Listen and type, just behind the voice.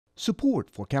Support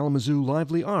for Kalamazoo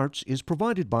Lively Arts is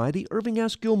provided by the Irving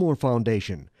S. Gilmore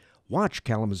Foundation. Watch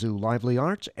Kalamazoo Lively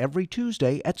Arts every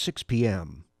Tuesday at 6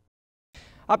 p.m.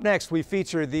 Up next, we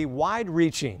feature the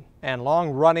wide-reaching and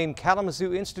long-running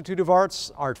Kalamazoo Institute of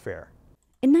Arts Art Fair.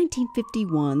 In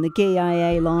 1951, the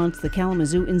KIA launched the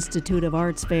Kalamazoo Institute of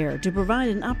Arts Fair to provide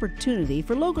an opportunity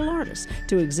for local artists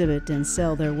to exhibit and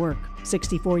sell their work.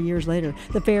 64 years later,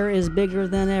 the fair is bigger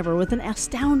than ever, with an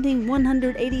astounding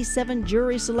 187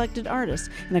 jury-selected artists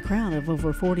and a crowd of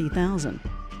over 40,000.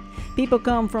 People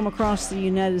come from across the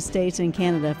United States and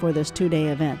Canada for this two-day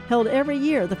event, held every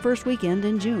year the first weekend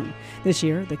in June. This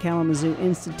year, the Kalamazoo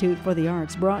Institute for the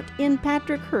Arts brought in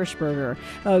Patrick Hirschberger,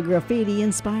 a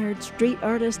graffiti-inspired street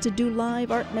artist, to do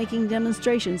live art-making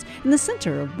demonstrations in the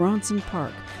center of Bronson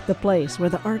Park, the place where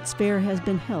the arts fair has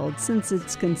been held since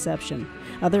its conception.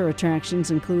 Other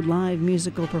attractions include live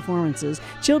musical performances,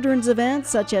 children's events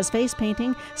such as face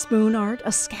painting, spoon art,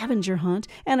 a scavenger hunt,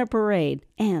 and a parade,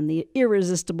 and the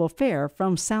irresistible fare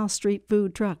from South Street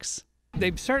food trucks.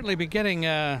 They've certainly been getting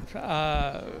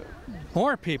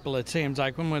more people, it seems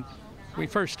like. When we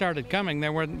first started coming,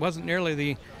 there wasn't nearly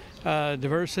the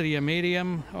diversity of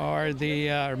medium or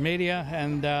the media,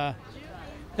 and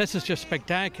this is just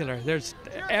spectacular.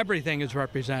 Everything is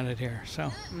represented here,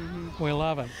 so we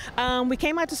love it. We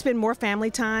came out to spend more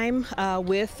family time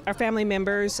with our family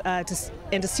members and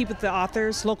to see what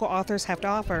the local authors have to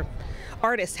offer,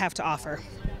 artists have to offer.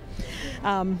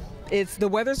 The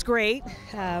weather's great.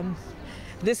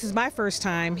 This is my first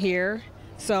time here,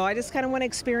 so I just kind of want to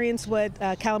experience what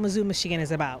Kalamazoo, Michigan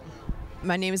is about.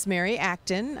 My name is Mary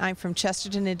Acton. I'm from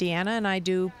Chesterton, Indiana, and I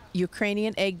do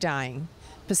Ukrainian egg dyeing,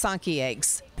 Pisanki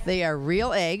eggs. They are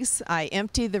real eggs. I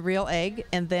empty the real egg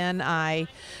and then I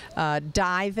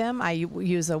dye them. I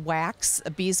use a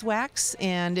beeswax,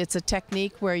 and it's a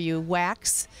technique where you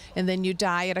wax and then you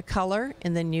dye it a color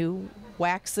and then you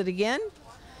wax it again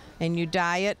and you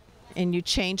dye it and you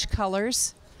change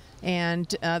colors, and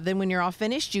then when you're all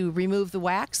finished you remove the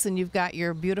wax and you've got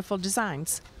your beautiful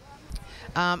designs.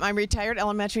 I'm a retired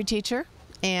elementary teacher,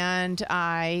 and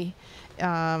I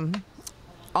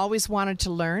always wanted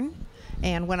to learn.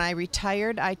 And when I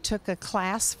retired, I took a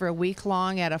class for a week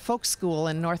long at a folk school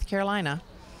in North Carolina.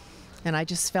 And I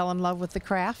just fell in love with the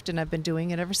craft, and I've been doing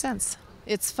it ever since.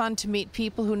 It's fun to meet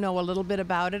people who know a little bit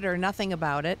about it or nothing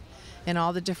about it, and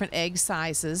all the different egg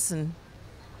sizes, and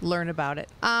learn about it.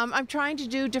 I'm trying to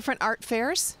do different art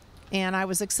fairs, and I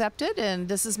was accepted, and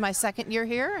this is my second year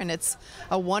here, and it's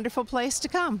a wonderful place to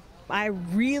come. I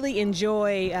really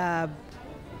enjoy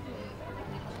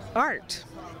art.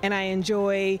 And I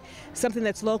enjoy something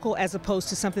that's local as opposed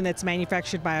to something that's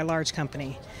manufactured by a large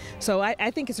company. So I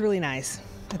think it's really nice.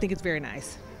 I think it's very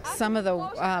nice. Some of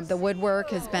the woodwork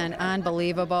has been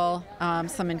unbelievable.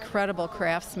 Some incredible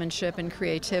craftsmanship and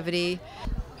creativity.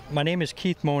 My name is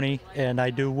Keith Money, and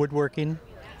I do woodworking.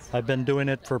 I've been doing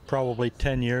it for probably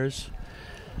 10 years.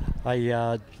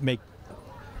 I make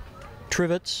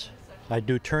trivets. I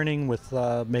do turning with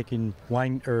making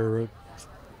wine or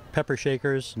pepper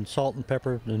shakers and salt and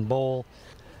pepper and bowl,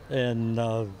 and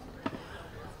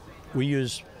we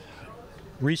use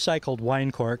recycled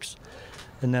wine corks,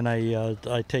 and then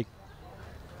I take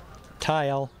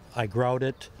tile, I grout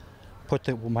it,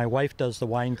 my wife does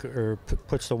the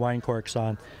puts the wine corks on,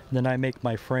 and then I make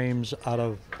my frames out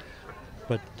of.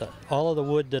 But all of the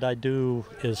wood that I do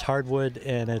is hardwood,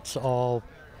 and it's all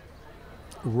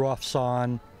rough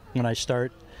sawn when I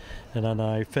start, and then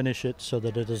I finish it so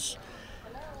that it is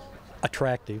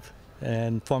attractive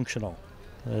and functional.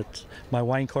 My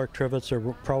wine cork trivets are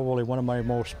probably one of my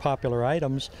most popular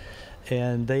items,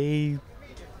 and they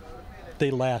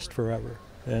last forever.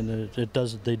 And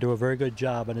they do a very good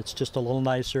job, and it's just a little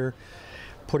nicer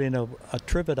putting a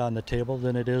trivet on the table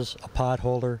than it is a pot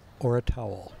holder or a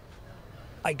towel.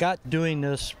 I got doing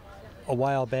this a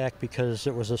while back because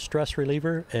it was a stress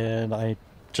reliever, and I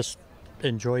just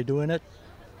enjoy doing it.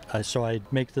 So I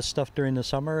make this stuff during the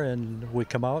summer, and we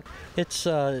come out. It's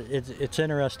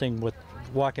interesting with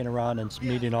walking around and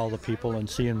meeting all the people and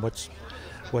seeing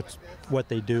what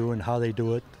they do and how they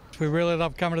do it. We really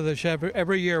love coming to the show.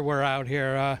 Every year we're out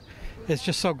here. It's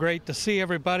just so great to see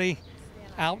everybody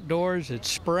outdoors.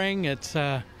 It's spring.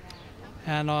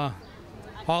 And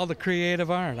all the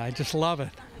creative art. I just love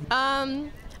it. I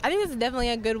think it's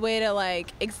definitely a good way to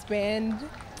expand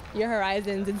your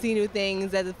horizons and see new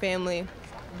things as a family.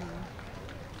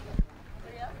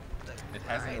 It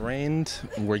hasn't rained.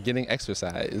 We're getting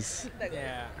exercise.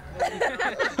 Yeah.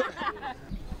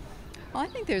 Well, I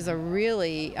think there's a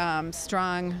really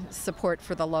strong support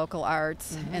for the local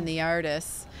arts and the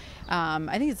artists.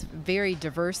 I think it's a very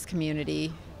diverse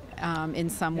community. in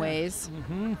some ways.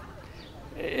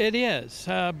 It is,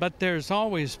 but there's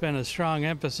always been a strong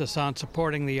emphasis on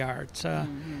supporting the arts.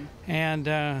 And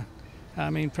I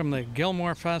mean, from the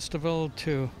Gilmore Festival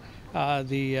to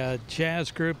the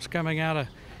jazz groups coming out of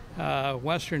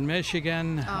Western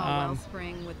Michigan.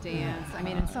 Wellspring with dance. I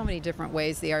mean, in so many different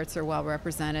ways, the arts are well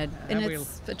represented, and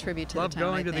it's a tribute to the town.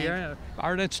 Love going to the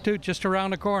Art Institute just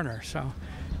around the corner. So,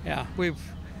 yeah,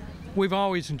 we've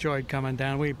always enjoyed coming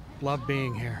down. We love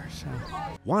being here. So.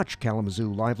 Watch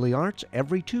Kalamazoo Lively Arts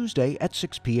every Tuesday at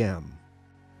 6 p.m.